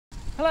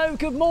Hello,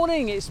 good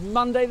morning. It's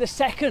Monday the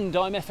 2nd.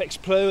 I'm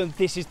FX Plu and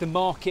this is the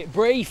market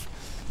brief.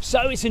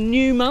 So it's a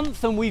new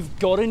month and we've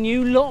got a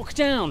new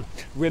lockdown.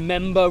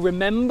 Remember,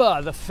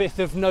 the 5th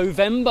of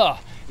November.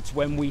 It's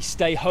when we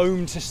stay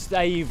home to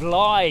save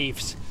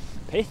lives.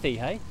 Pithy,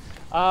 hey?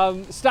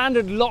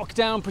 Standard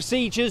lockdown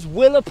procedures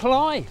will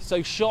apply.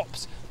 So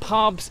shops,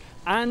 pubs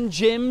and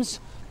gyms,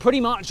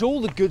 pretty much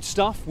all the good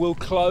stuff will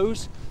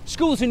close.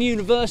 Schools and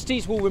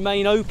universities will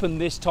remain open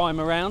this time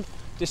around,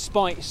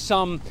 despite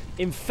some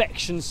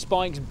infection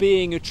spikes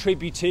being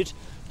attributed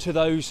to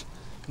those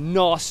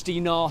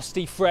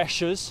nasty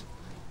freshers.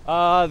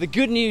 The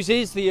good news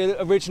is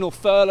the original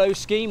furlough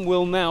scheme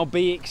will now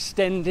be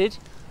extended.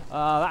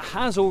 That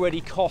has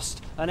already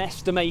cost an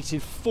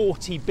estimated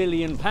 £40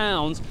 billion,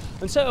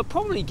 and so it'll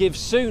probably give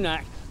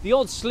Sunak the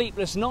odd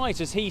sleepless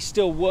night as he's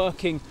still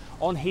working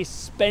on his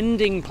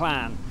spending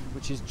plan,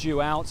 which is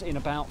due out in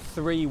about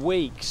 3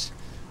 weeks.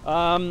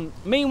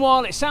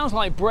 Meanwhile, it sounds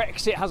like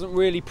Brexit hasn't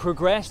really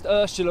progressed.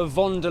 Ursula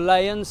von der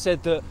Leyen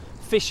said that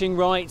fishing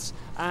rights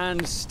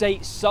and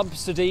state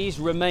subsidies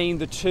remain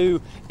the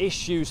two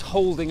issues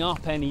holding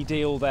up any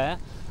deal there.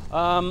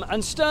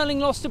 And sterling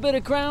lost a bit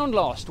of ground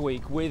last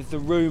week with the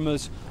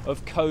rumours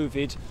of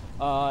COVID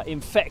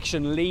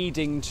infection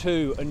leading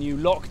to a new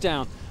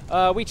lockdown.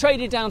 We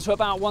traded down to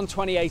about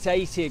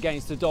 128.80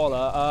 against the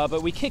dollar,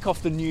 but we kick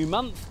off the new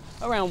month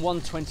around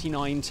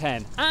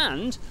 129.10,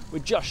 and we're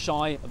just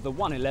shy of the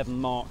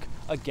 111 mark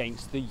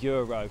against the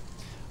euro.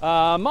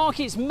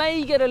 Markets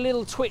may get a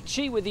little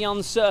twitchy with the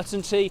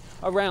uncertainty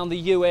around the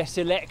US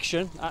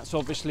election. That's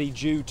obviously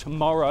due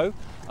tomorrow.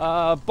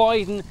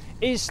 Biden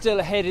is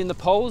still ahead in the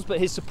polls, but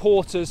his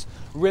supporters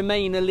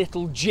remain a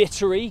little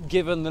jittery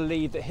given the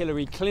lead that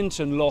Hillary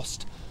Clinton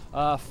lost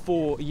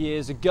 4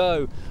 years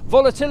ago.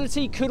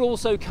 Volatility could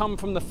also come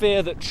from the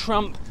fear that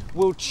Trump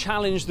will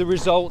challenge the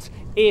result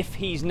if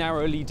he's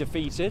narrowly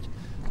defeated.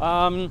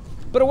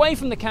 But away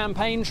from the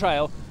campaign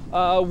trail,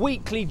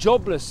 weekly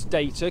jobless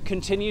data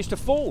continues to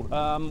fall.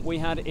 We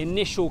had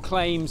initial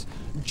claims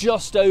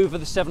just over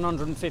the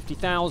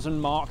 750,000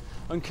 mark,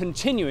 and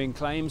continuing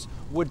claims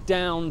were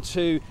down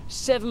to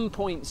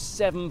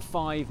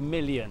 7.75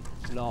 million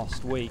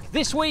last week.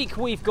 This week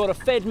we've got a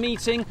Fed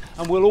meeting,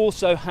 and we'll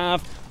also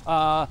have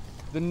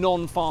the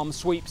non-farm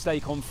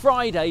sweepstake on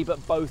Friday,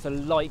 but both are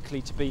likely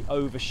to be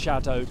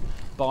overshadowed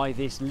by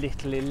this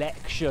little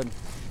election.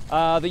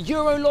 The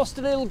euro lost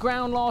a little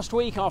ground last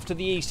week after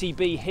the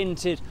ECB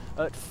hinted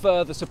at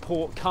further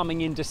support coming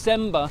in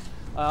December,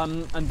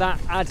 and that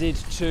added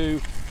to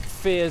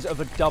fears of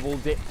a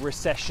double-dip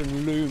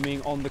recession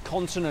looming on the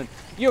continent.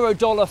 Euro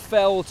dollar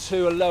fell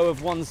to a low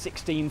of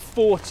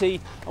 116.40,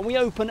 and we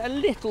open a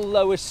little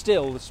lower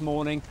still this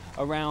morning,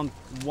 around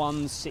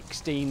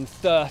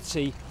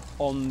 116.30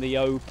 on the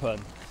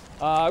open.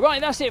 Right,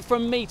 that's it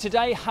from me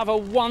today. Have a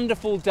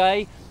wonderful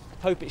day.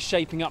 Hope it's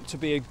shaping up to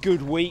be a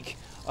good week.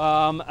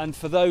 And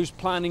for those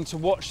planning to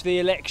watch the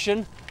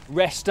election,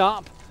 rest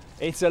up.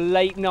 It's a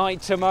late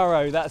night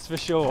tomorrow, that's for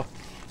sure.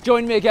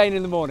 Join me again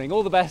in the morning.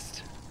 All the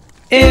best.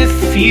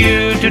 If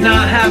you do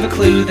not have a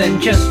clue, then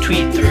just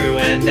tweet through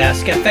and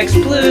ask FX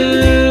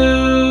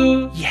Blue.